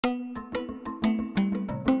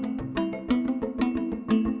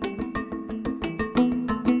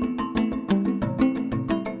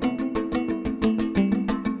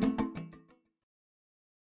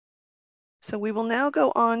So we will now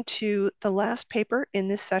go on to the last paper in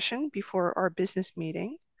this session before our business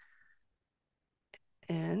meeting.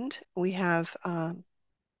 And we have a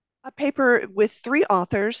paper with 3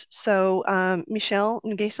 authors. So Michel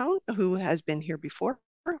Nguessan, who has been here before,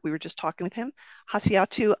 we were just talking with him,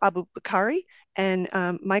 Hasiyatu Abubakari, and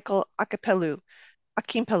Michael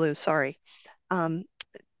Akinpelu, sorry.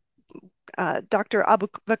 Dr.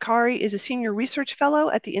 Abubakari is a senior research fellow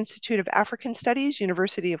at the Institute of African Studies,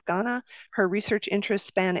 University of Ghana. Her research interests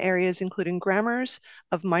span areas including grammars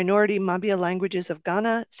of minority Mabia languages of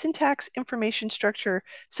Ghana, syntax, information structure,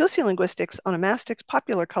 sociolinguistics, onomastics,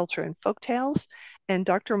 popular culture, and folktales. And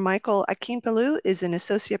Dr. Michael Akinpelu is an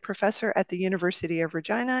associate professor at the University of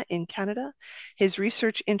Regina in Canada. His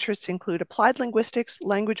research interests include applied linguistics,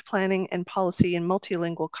 language planning, and policy in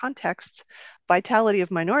multilingual contexts, vitality of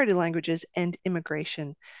minority languages, and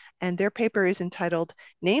immigration. And their paper is entitled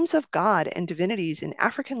Names of God and Divinities in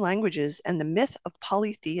African Languages and the Myth of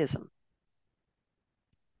Polytheism.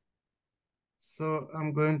 So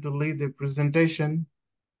I'm going to lead the presentation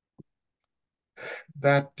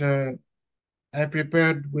that I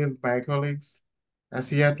prepared with my colleagues,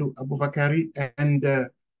 Hasiyatu Abubakari and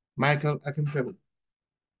Michael Akinpelu.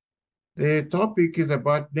 The topic is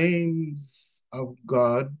about names of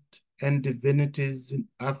God and divinities in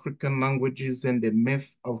African languages and the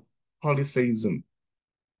myth of polytheism.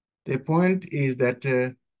 The point is that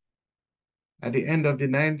at the end of the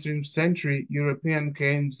 19th century, European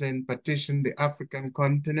came and partitioned the African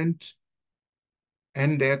continent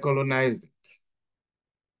and they colonized it.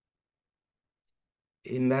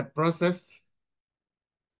 In that process,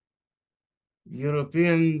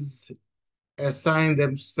 Europeans assigned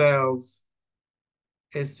themselves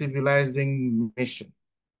a civilizing mission,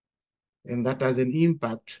 and that has an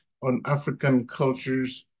impact on African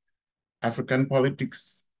cultures, African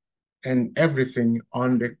politics, and everything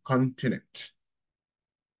on the continent.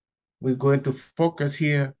 We're going to focus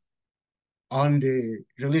here on the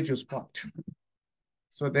religious part.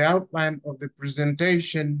 So the outline of the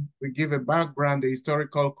presentation, we give a background, the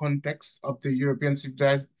historical context of the European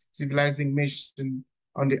civilizing mission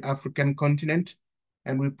on the African continent,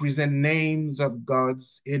 and we present names of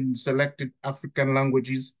gods in selected African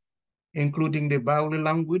languages, including the Bauli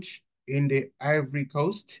language in the Ivory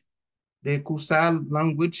Coast, the Kusaal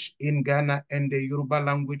language in Ghana, and the Yoruba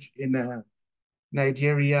language in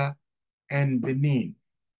Nigeria and Benin.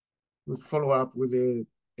 We'll follow up with a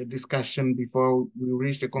discussion before we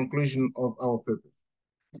reach the conclusion of our paper.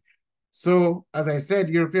 So, as I said,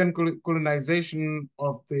 European colonization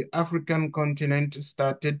of the African continent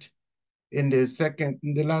started in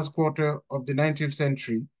the last quarter of the 19th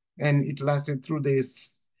century, and it lasted through the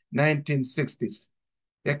 1960s.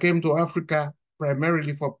 They came to Africa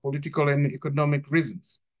primarily for political and economic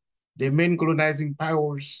reasons. The main colonizing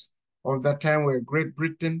powers of that time were Great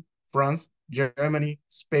Britain, France, Germany,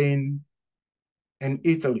 Spain, and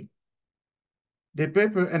Italy. The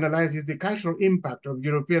paper analyzes the cultural impact of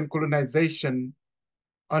European colonization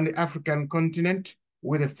on the African continent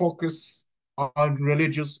with a focus on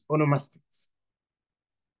religious onomastics.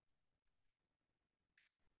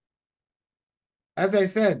 As I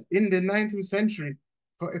said, in the 19th century,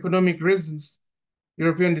 for economic reasons,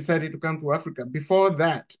 Europeans decided to come to Africa. Before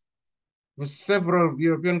that, several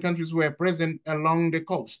European countries were present along the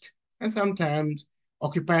coast and sometimes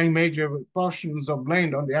occupying major portions of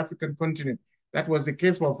land on the African continent. That was the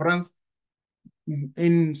case for France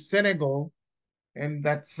in Senegal, and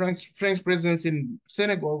that French presence in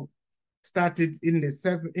Senegal started in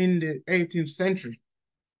the 18th century.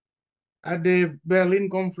 At the Berlin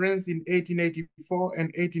Conference in 1884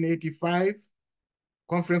 and 1885,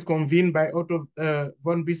 conference convened by Otto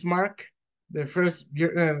von Bismarck, the first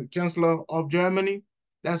Chancellor of Germany.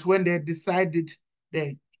 That's when they decided,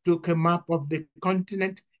 they took a map of the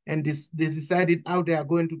continent and they decided how they are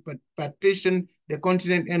going to partition the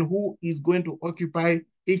continent and who is going to occupy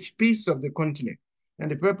each piece of the continent. And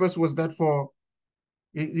the purpose was that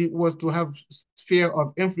it was to have sphere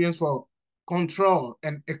of influence for control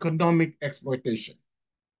and economic exploitation.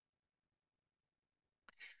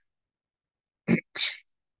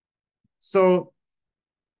 So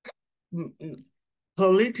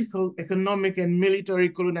political, economic, and military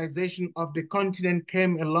colonization of the continent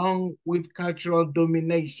came along with cultural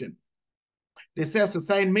domination. The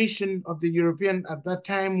self-assigned mission of the European at that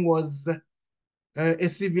time was a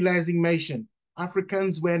civilizing mission.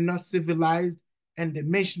 Africans were not civilized, and the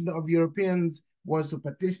mission of Europeans was to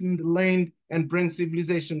partition the land and bring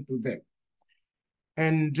civilization to them.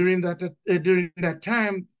 And during that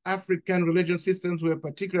time, African religious systems were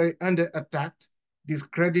particularly under attack,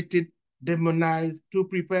 discredited, demonized to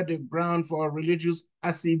prepare the ground for religious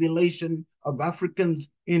assimilation of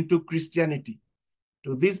Africans into Christianity.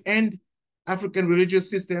 To this end, African religious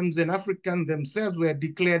systems and Africans themselves were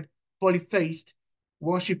declared polytheist,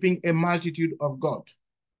 worshiping a multitude of gods.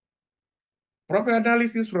 Proper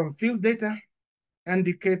analysis from field data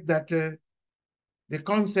indicate that the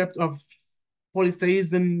concept of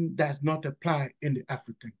polytheism does not apply in the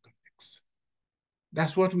African context.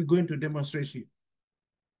 That's what we're going to demonstrate here.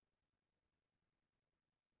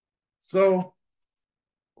 So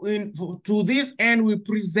to this end, we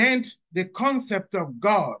present the concept of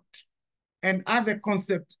God and other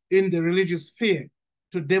concepts in the religious sphere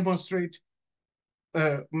to demonstrate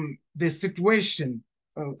the situation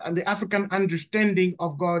and the African understanding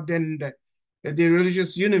of God and the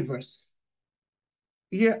religious universe.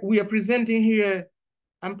 Here we are presenting here,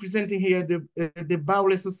 I'm presenting here the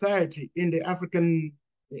Baule society in the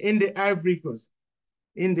Ivory Coast.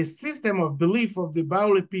 In the system of belief of the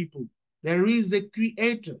Baule people, there is a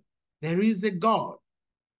creator, there is a God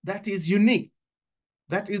that is unique.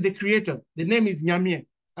 That is the creator. The name is Nyamie,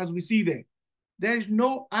 as we see there. There is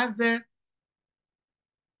no other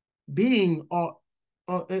being or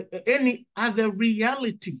any other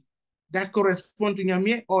reality that corresponds to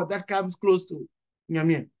Nyamie or that comes close to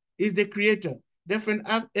Nyamie. Is the creator. Different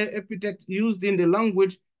epithets used in the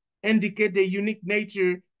language indicate the unique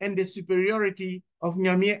nature and the superiority of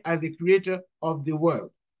Nyamie as the creator of the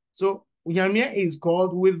world. So Nyamie is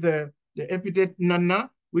called with the epithet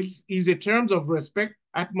Nana, which is a term of respect,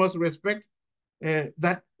 utmost respect,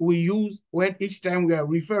 that we use when each time we are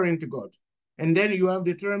referring to God. And then you have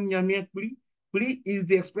the term Nyamie Pli. Pli is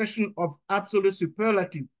the expression of absolute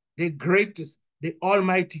superlative, the greatest, the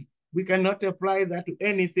almighty. We cannot apply that to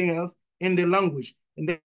anything else in the language.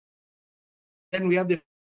 And then we have the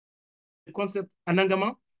concept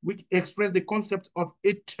Anangama, which expresses the concept of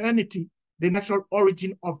eternity, the natural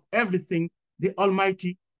origin of everything, the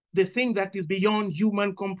almighty, the thing that is beyond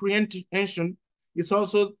human comprehension. Is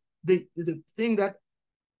also the thing that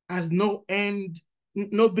has no end,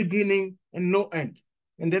 no beginning, and no end.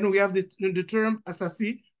 And then we have the term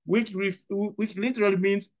Asasi, which literally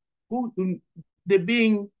means who, the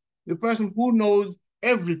being, the person who knows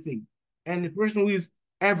everything, and the person who is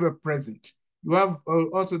ever present. You have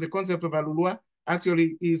also the concept of Alulua.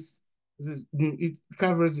 Actually, it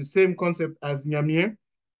covers the same concept as Nyamie.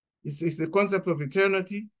 It's the concept of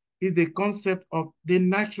eternity. It's the concept of the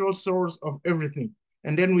natural source of everything.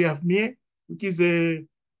 And then we have Mie, which is the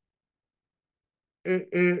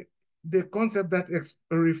concept that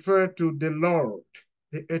refers to the Lord,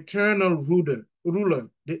 the eternal ruler,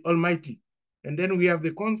 the Almighty. And then we have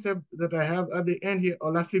the concept that I have at the end here,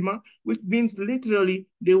 Olafima, which means literally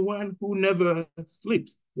the one who never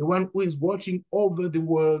sleeps, the one who is watching over the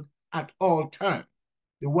world at all times,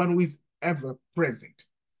 the one who is ever present.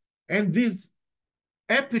 And these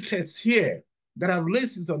epithets here that I've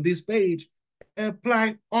listed on this page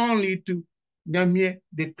apply only to Nyamie,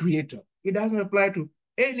 the creator. It doesn't apply to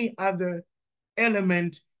any other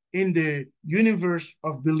element in the universe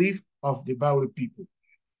of belief of the Baule people.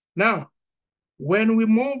 Now, when we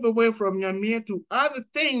move away from Nyamie to other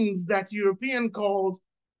things that European called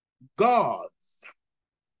gods,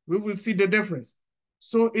 we will see the difference.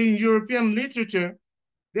 So in European literature,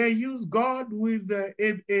 they use God with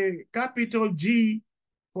a capital G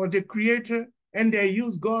for the creator, and they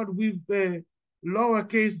use God with a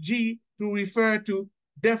lowercase g to refer to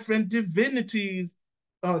different divinities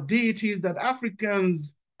or deities that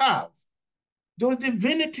Africans have. Those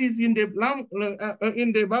divinities in the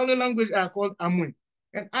Baule language are called Amwe.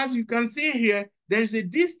 And as you can see here, there is a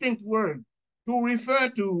distinct word to refer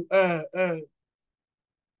to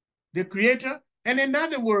the creator, and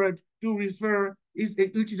another word to refer,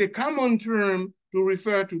 which is a common term to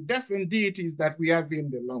refer to different deities that we have in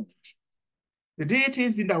the language. The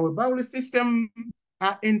deities in our Baule system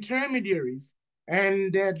are intermediaries,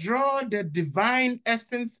 and they draw the divine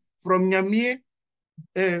essence from Nyamie,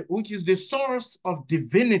 which is the source of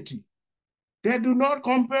divinity. They do not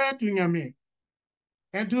compare to Nyamie,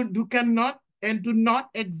 and do not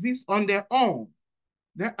exist on their own.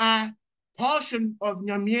 They are portion of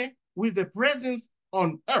Nyamie with the presence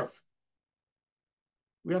on earth.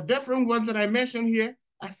 We have different ones that I mentioned here.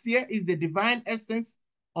 Asia is the divine essence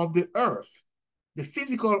of the earth, the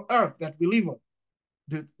physical earth that we live on,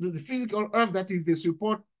 the physical earth that is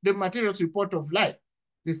the material support of life.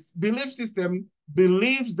 This belief system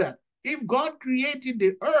believes that if God created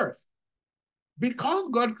the earth, because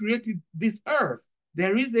God created this earth,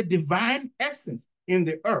 there is a divine essence in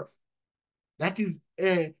the earth. That is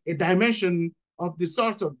a dimension of the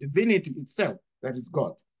source of divinity itself, that is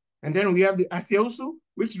God. And then we have the Hasiyatu,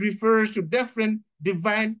 which refers to different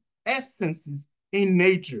divine essences in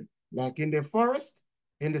nature, like in the forest,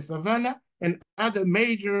 in the savanna, and other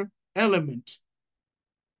major elements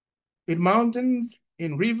in mountains,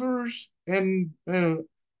 in rivers, and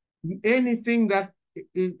anything that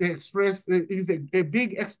is a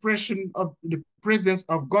big expression of the presence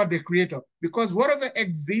of God, the creator, because whatever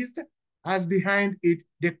exists has behind it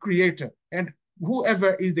the creator, and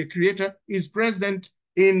whoever is the creator is present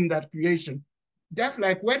in that creation. Just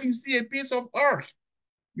like when you see a piece of art,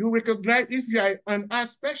 you recognize, if you are an art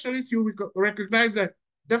specialist, you recognize a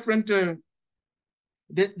different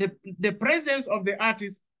the presence of the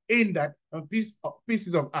artist in that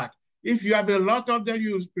pieces of art. If you have a lot of them,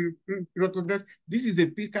 you recognize this is a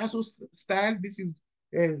Picasso style, this is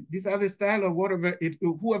this other style, or whatever it,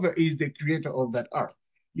 whoever is the creator of that art.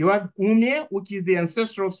 You have Umye, which is the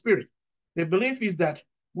ancestral spirit. The belief is that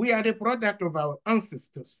we are the product of our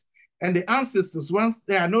ancestors. And the ancestors, once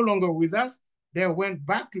they are no longer with us, they went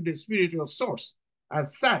back to the spiritual source.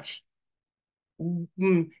 As such,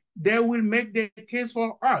 they will make the case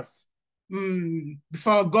for us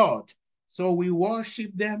before God. So we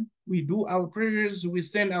worship them, we do our prayers, we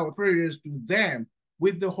send our prayers to them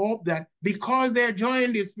with the hope that because they're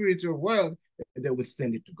joining the spiritual world, they will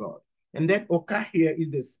send it to God. And that Oka here is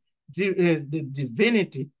this, the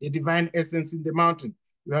divinity, the divine essence in the mountain.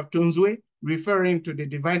 You have Tunzwe referring to the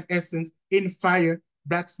divine essence in fire,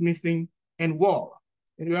 blacksmithing, and war.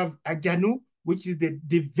 And you have Ajanu, which is the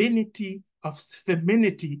divinity of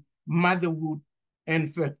femininity, motherhood,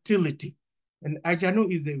 and fertility. And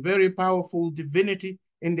Ajanu is a very powerful divinity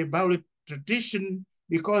in the Bible tradition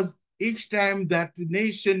because each time that the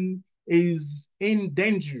nation is in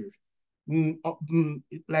danger,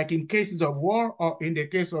 like in cases of war or in the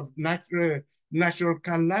case of natural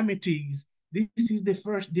calamities, this is the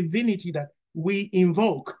first divinity that we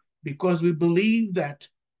invoke because we believe that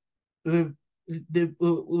the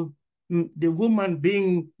woman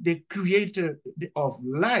being the creator of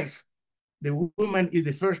life, the woman is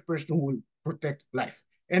the first person who will protect life.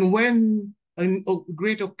 And when a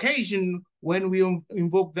great occasion, when we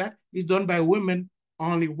invoke that, is done by women,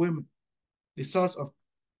 only women, the source of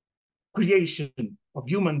creation of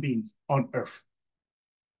human beings on earth.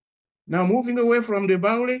 Now, moving away from the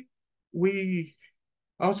Baule, we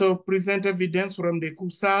also present evidence from the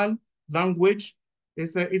Kusaal language.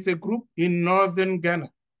 It's a group in northern Ghana.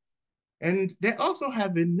 And they also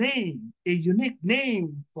have a name, a unique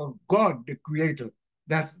name for God, the creator.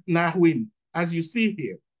 That's Nahwin, as you see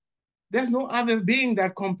here. There's no other being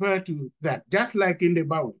that compared to that, just like in the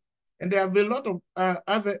Bible. And there are a lot of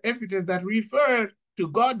other epithets that refer to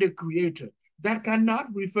God, the creator, that cannot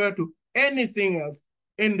refer to anything else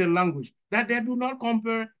in the language, that they do not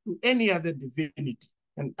compare to any other divinity.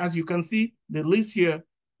 And as you can see, the list here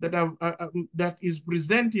that is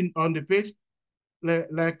presenting on the page,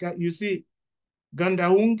 like you see,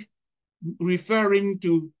 Gandaung referring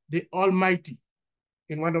to the Almighty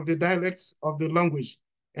in one of the dialects of the language.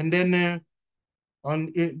 And then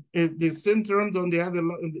on the same terms on the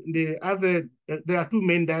other, there are two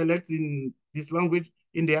main dialects in this language.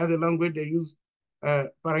 In the other language, they use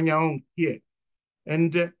Paranyaong here.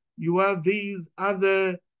 And you have these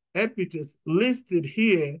other epithets listed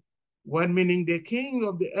here, one meaning the king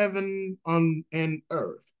of the heaven and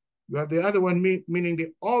earth. You have the other one meaning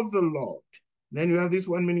the overlord. Then you have this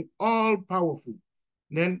one meaning all powerful.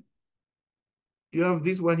 Then you have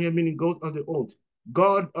this one here meaning God of the old,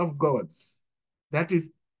 God of gods. That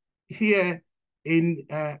is here in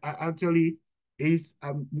actually is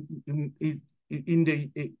in the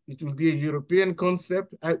it will be a European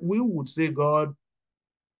concept. We would say God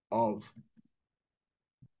of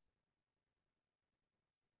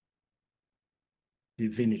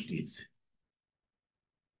divinities.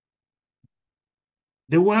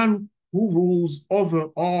 The one who rules over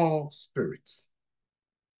all spirits.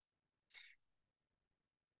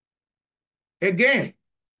 Again,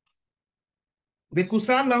 the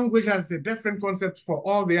Kusaal language has a different concept for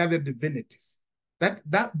all the other divinities that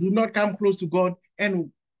do not come close to God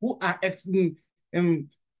and who are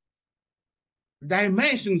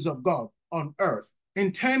dimensions of God on earth,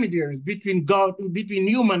 intermediaries between God, between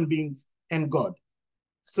human beings and God.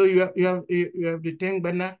 So you have the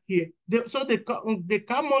tengban here. So the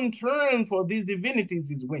common term for these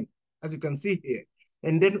divinities is wind, as you can see here.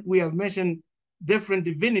 And then we have mentioned different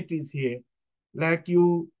divinities here. Like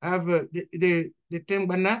you have the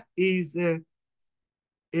tengban is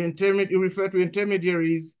refer to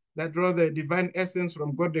intermediaries that draw the divine essence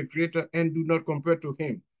from God the creator and do not compare to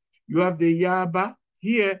him. You have the Yaba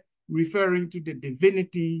here referring to the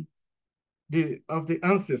divinity of the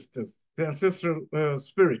ancestors, the ancestral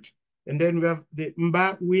spirit. And then we have the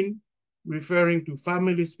Mba Win, referring to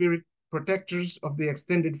family spirit, protectors of the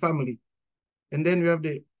extended family. And then we have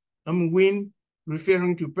the Win,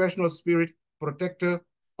 referring to personal spirit, protector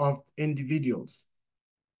of individuals.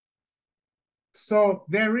 So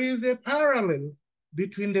there is a parallel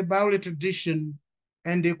between the Baule tradition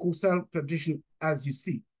and the Kusaal tradition, as you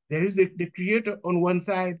see. There is the creator on one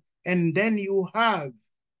side, and then you have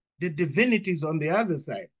the divinities on the other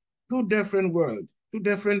side. Two different worlds, two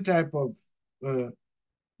different type of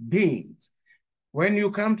beings. When you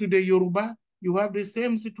come to the Yoruba, you have the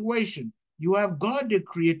same situation. You have God, the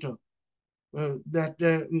creator, that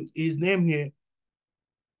is named here,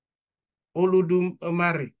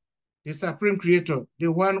 Olodumare, the supreme creator,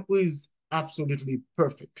 the one who is absolutely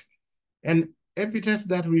perfect. And epithets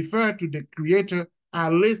that refer to the creator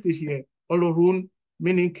are listed here. Olorun,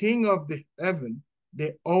 meaning king of the heaven,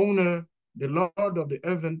 the owner, the lord of the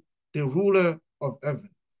heaven, the ruler of heaven.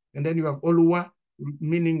 And then you have Oluwa,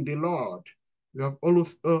 meaning the Lord. You have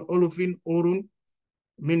Olufin Orun,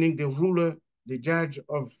 meaning the ruler, the judge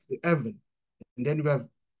of the heaven. And then you have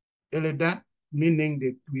Eleda, meaning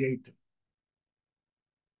the creator.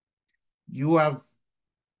 You have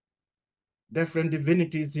different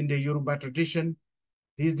divinities in the Yoruba tradition.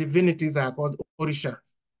 These divinities are called Orisha.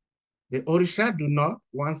 The Orisha do not,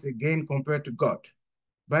 once again, compare to God,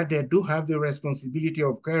 but they do have the responsibility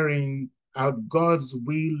of carrying out God's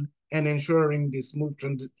will and ensuring the smooth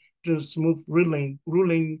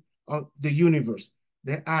ruling of the universe.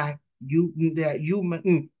 They are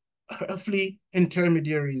human, earthly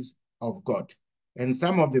intermediaries of God. And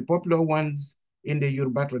some of the popular ones in the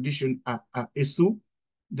Yoruba tradition are Esu,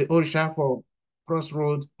 the Orisha for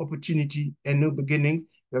crossroad, opportunity, and new beginnings.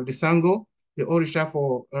 We have the Sango, the Orisha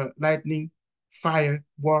for lightning, fire,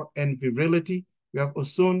 war, and virility. We have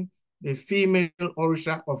Osun, the female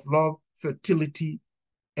Orisha of love, fertility,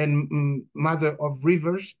 and mother of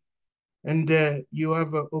rivers. And you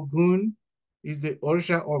have Ogun, is the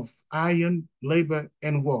Orisha of iron, labor,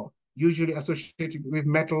 and war, usually associated with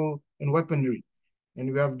metal and weaponry.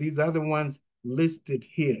 And we have these other ones listed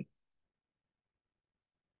here.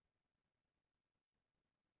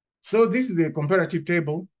 So this is a comparative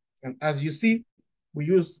table. And as you see, we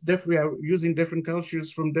are using different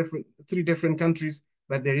cultures from three different countries,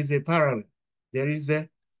 but there is a parallel. There is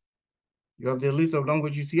you have the list of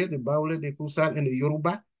languages here, the Baule, the Kusaal, and the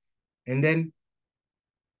Yoruba. And then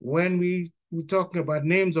when we talk about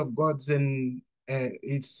names of gods and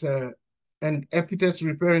and epithets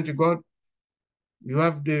referring to God, you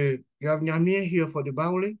have Nyamie here for the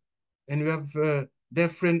Baule, and you have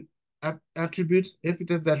different attributes,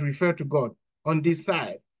 epithets that refer to God on this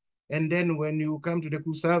side. And then when you come to the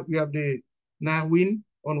Kusaal, you have the Nawin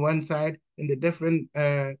on one side and the different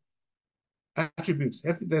attributes,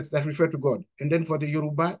 epithets that refer to God. And then for the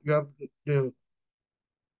Yoruba, you have the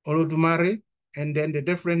Olodumare, and then the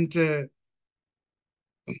different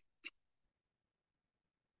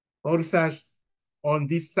Orisas on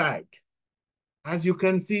this side. As you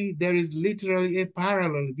can see, there is literally a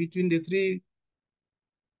parallel between the three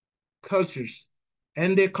cultures,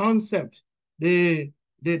 and the concept, the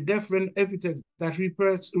different epithets that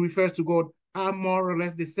refers to God are more or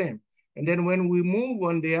less the same. And then when we move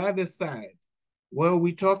on the other side, where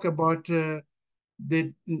we talk about the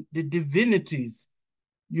divinities,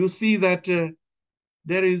 you see that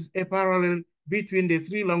there is a parallel between the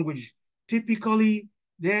three languages. Typically,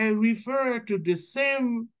 they refer to the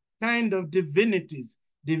same kind of divinities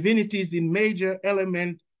in major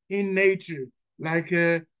element in nature, like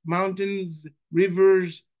mountains,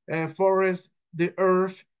 rivers, forests, the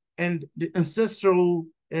earth, and the ancestral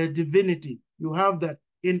divinity. You have that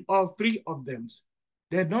in all three of them.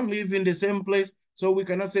 They don't live in the same place, so we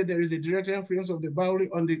cannot say there is a direct influence of the Bauli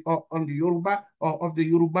on the Yoruba or of the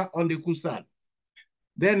Yoruba on the Kusaal.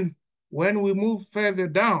 Then when we move further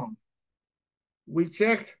down, we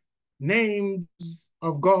checked names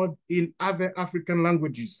of God in other African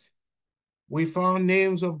languages. We found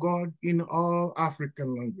names of God in all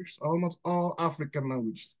African languages, almost all African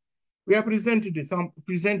languages. We are presenting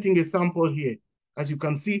a sample here. As you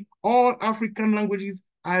can see, all African languages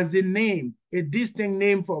has a name, a distinct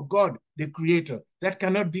name for God, the creator, that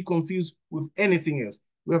cannot be confused with anything else.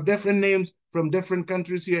 We have different names from different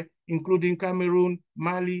countries here, including Cameroon,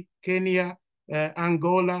 Mali, Kenya,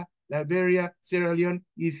 Angola, Liberia, Sierra Leone,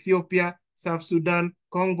 Ethiopia, South Sudan,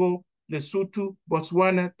 Congo, Lesotho,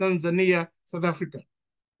 Botswana, Tanzania, South Africa.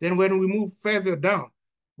 Then when we move further down,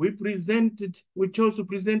 we chose to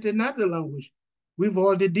present another language with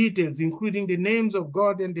all the details, including the names of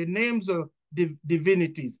God and the names of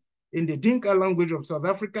divinities. In the Dinka language of South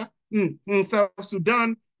Africa, in South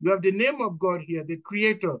Sudan, you have the name of God here, the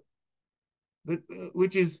creator,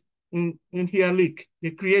 which is in Hialik,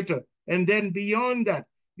 the creator. And then beyond that,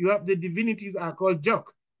 you have the divinities are called Jok.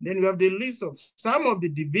 Then you have the list of some of the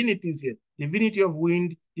divinities here: divinity of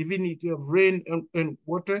wind, divinity of rain and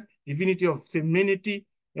water, divinity of femininity.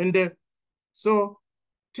 And so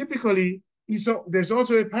typically, there's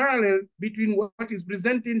also a parallel between what is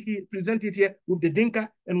presented here with the Dinka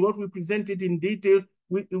and what we presented in details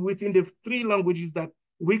within the three languages that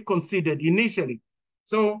we considered initially.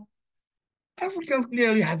 So Africans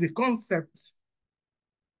clearly have the concept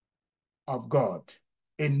of God,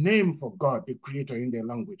 a name for God, the creator, in their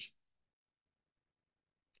language.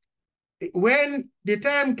 When the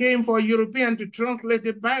time came for Europeans to translate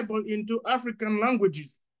the Bible into African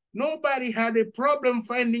languages, nobody had a problem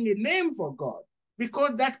finding a name for God,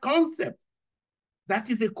 because that concept that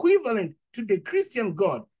is equivalent to the Christian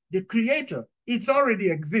God, the creator, it's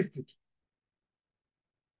already existed.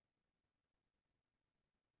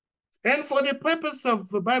 And for the purpose of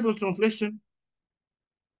the Bible translation,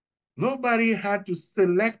 nobody had to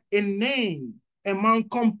select a name among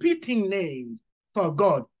competing names for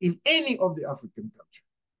God in any of the African culture.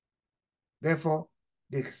 Therefore,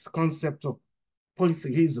 this concept of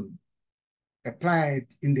polytheism applied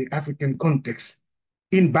in the African context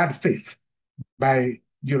in bad faith by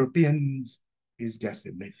Europeans is just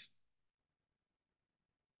a myth.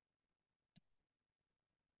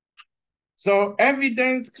 So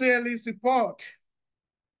evidence clearly support,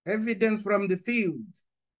 evidence from the field,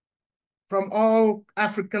 from all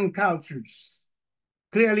African cultures,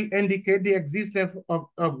 clearly indicate the existence of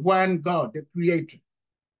one God, the creator,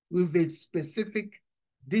 with a specific,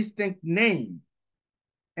 distinct name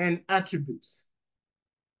and attributes.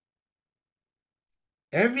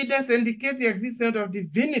 Evidence indicates the existence of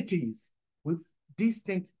divinities with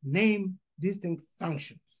distinct name, distinct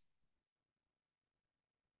functions.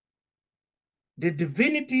 The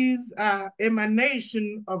divinities are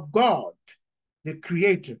emanation of God, the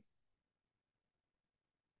creator,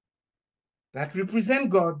 that represent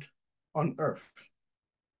God on earth.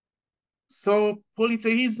 So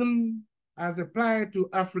polytheism, as applied to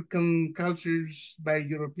African cultures by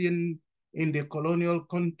European in the colonial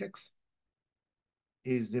context,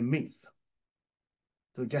 is a myth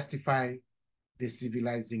to justify the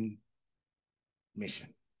civilizing mission.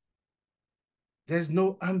 There's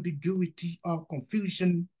no ambiguity or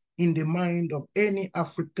confusion in the mind of any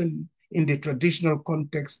African in the traditional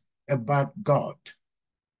context about God,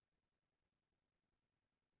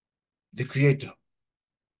 the creator.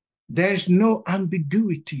 There's no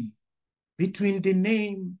ambiguity between the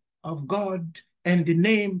name of God and the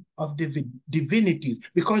name of the divinities,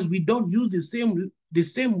 because we don't use the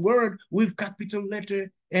same word with capital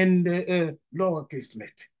letter and lowercase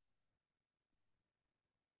letter.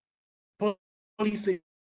 Polytheism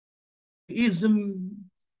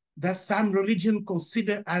that some religion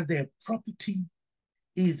consider as their property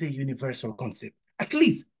is a universal concept, at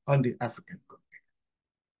least on the African continent.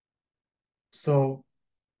 So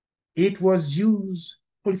it was used,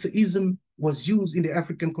 polytheism was used in the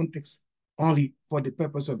African context only for the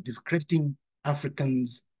purpose of discrediting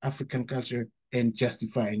Africans, African culture, and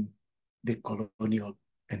justifying the colonial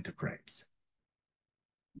enterprise.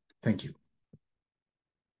 Thank you.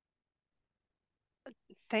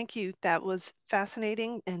 Thank you. That was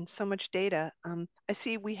fascinating and so much data. I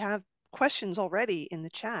see we have questions already in the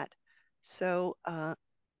chat. So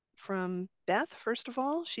from Beth, first of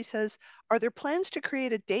all, she says, are there plans to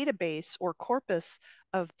create a database or corpus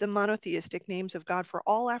of the monotheistic names of God for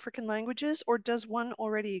all African languages, or does one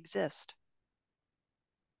already exist?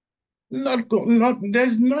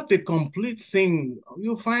 There's not a complete thing.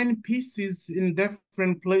 You find pieces in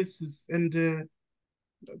different places, and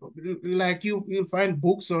like you'll find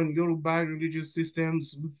books on Yoruba religious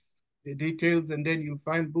systems with the details, and then you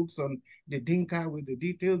find books on the Dinka with the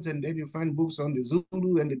details, and then you find books on the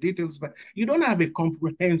Zulu and the details, but you don't have a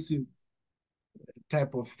comprehensive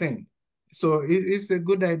type of thing. So it's a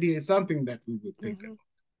good idea. It's something that we would think about.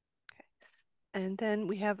 Okay. And then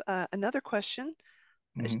we have another question.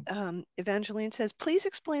 Evangeline says, please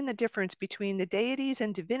explain the difference between the deities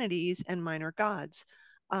and divinities and minor gods.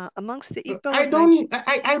 Amongst the Igbo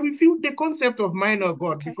I refute the concept of minor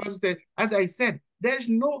god, because as I said, there's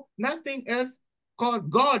nothing else called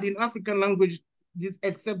God in African language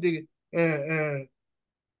except the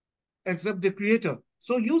creator.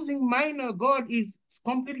 So using minor god is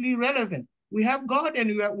completely irrelevant. We have God and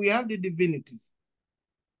we have the divinities.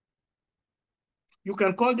 You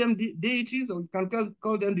can call them deities, or you can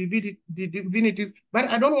call them divinities, but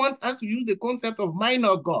I don't want us to use the concept of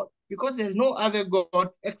minor god, because there's no other God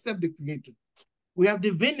except the creator. We have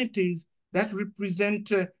divinities that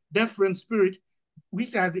represent different spirits,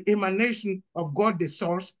 which are the emanation of God the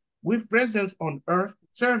source, with presence on earth,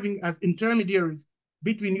 serving as intermediaries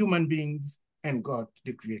between human beings and God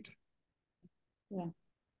the creator. Yeah.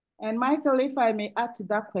 And Michael, if I may add to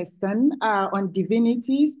that question on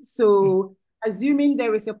divinities. So assuming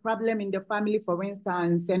there is a problem in the family, for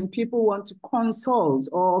instance, and people want to consult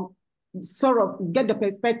or sort of get the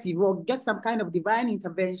perspective or get some kind of divine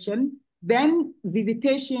intervention, then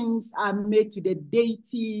visitations are made to the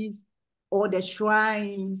deities or the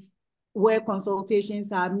shrines where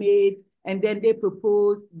consultations are made, and then they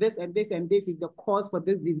propose this and this and this is the cause for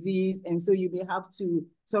this disease, and so you may have to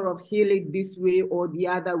sort of heal it this way or the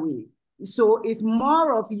other way. So it's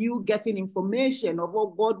more of you getting information of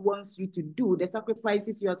what God wants you to do, the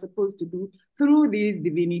sacrifices you are supposed to do through these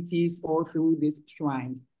divinities or through these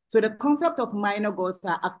shrines. So the concept of minor gods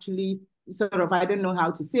are actually sort of, I don't know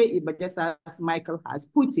how to say it, but just as Michael has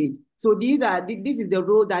put it. So this is the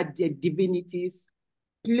role that the divinities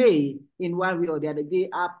play in one way or the other. They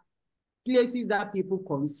are places that people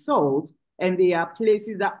consult, and they are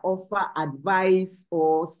places that offer advice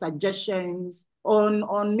or suggestions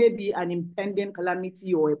on maybe an impending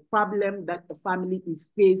calamity or a problem that the family is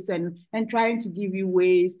facing, and trying to give you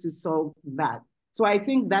ways to solve that. So I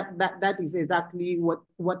think that is exactly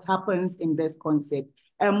what happens in this concept.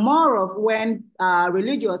 And more of when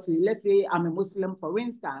religiously, let's say I'm a Muslim, for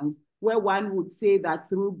instance, where one would say that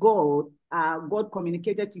through God, God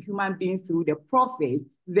communicated to human beings through the prophets,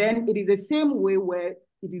 then it is the same way where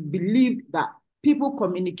it is believed that people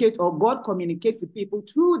communicate, or God communicates to people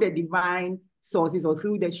through the divine sources or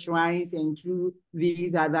through the shrines and through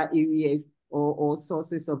these other areas or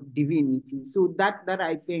sources of divinity. So that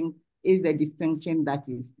I think is the distinction that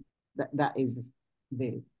is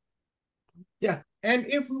there. Yeah, and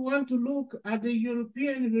if we want to look at the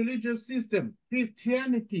European religious system,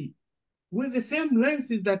 Christianity, with the same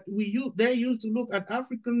lenses that they used to look at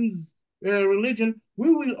Africans' religion,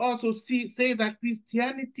 we will also say that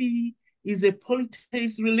Christianity is a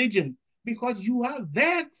polytheist religion, because you have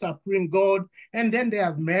their supreme God, and then they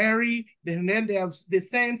have Mary, then they have the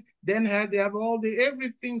saints, then they have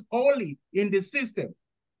everything holy in the system.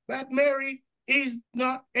 But Mary is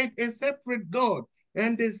not a separate God,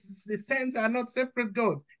 and the saints are not separate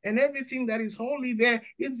gods, and everything that is holy there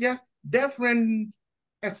is just different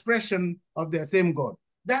expression of the same God.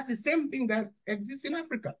 That's the same thing that exists in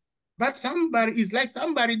Africa. But it's like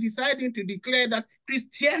somebody deciding to declare that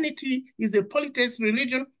Christianity is a polytheist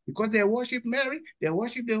religion because they worship Mary, they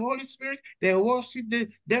worship the Holy Spirit, they worship the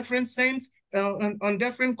different saints on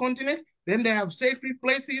different continents. Then they have sacred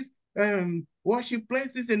places, worship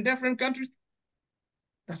places in different countries.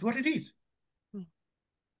 That's what it is.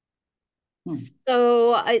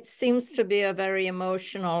 So it seems to be a very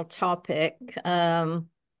emotional topic.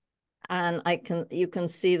 And you can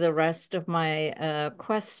see the rest of my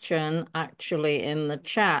question actually in the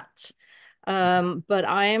chat. But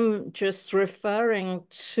I'm just referring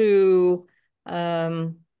to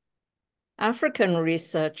African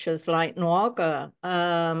researchers like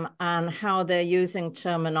Nguessan and how they're using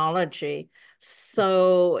terminology.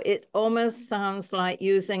 So it almost sounds like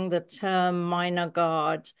using the term minor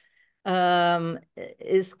god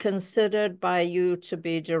is considered by you to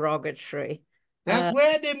be derogatory. That's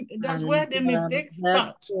where the mistakes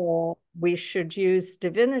start. We should use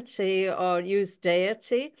divinity or use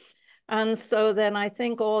deity. And so then I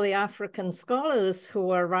think all the African scholars who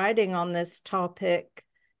are writing on this topic,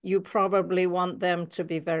 you probably want them to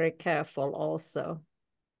be very careful also.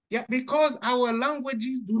 Yeah, because our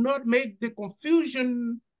languages do not make the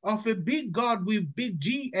confusion of a big God with big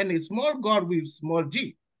G and a small God with small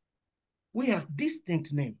g. We have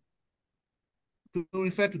distinct names to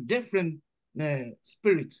refer to different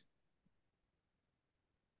spirits.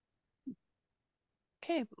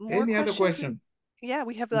 Okay, Any other question? Yeah,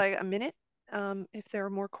 we have like a minute. If there are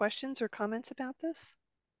more questions or comments about this.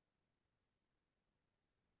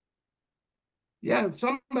 Yeah,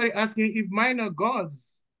 somebody asking if minor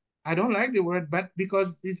gods, I don't like the word, but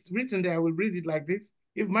because it's written there, I will read it like this.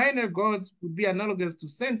 If minor gods would be analogous to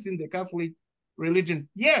saints in the Catholic religion,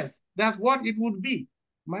 yes, that's what it would be.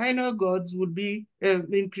 Minor gods would be,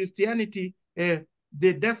 in Christianity, the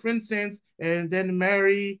different saints, and then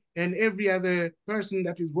Mary and every other person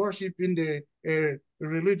that is worshipped in the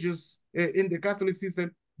religious, in the Catholic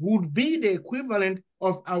system, would be the equivalent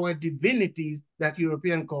of our divinities that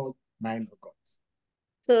European call minor gods.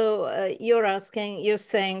 So you're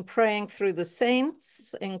saying praying through the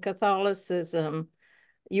saints in Catholicism,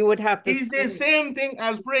 you would have the same thing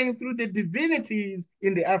as praying through the divinities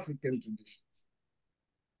in the African traditions.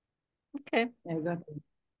 Okay. Exactly.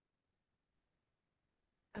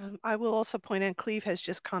 I will also point out, Cleve has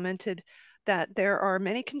just commented that there are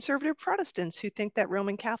many conservative Protestants who think that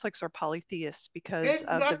Roman Catholics are polytheists because of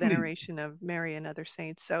the Exactly. veneration of Mary and other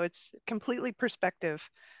saints. So it's completely perspective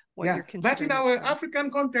what Yeah, you're but in considering. our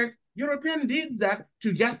African context, Europeans did that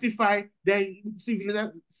to justify their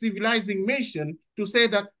civilizing mission, to say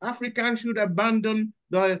that Africans should abandon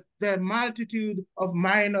the multitude of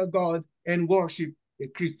minor gods and worship a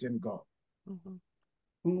Christian God. Mm-hmm.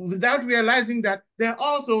 Without realizing that they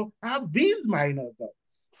also have these minor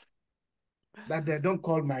gods that they don't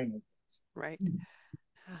call minor gods. Right.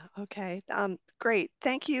 Okay, great.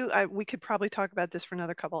 Thank you. We could probably talk about this for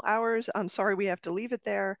another couple hours. I'm sorry we have to leave it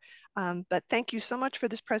there, but thank you so much for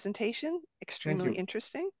this presentation. Thank Extremely you.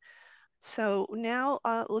 interesting. So now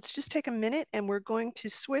let's just take a minute and we're going to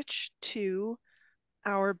switch to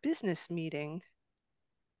our business meeting.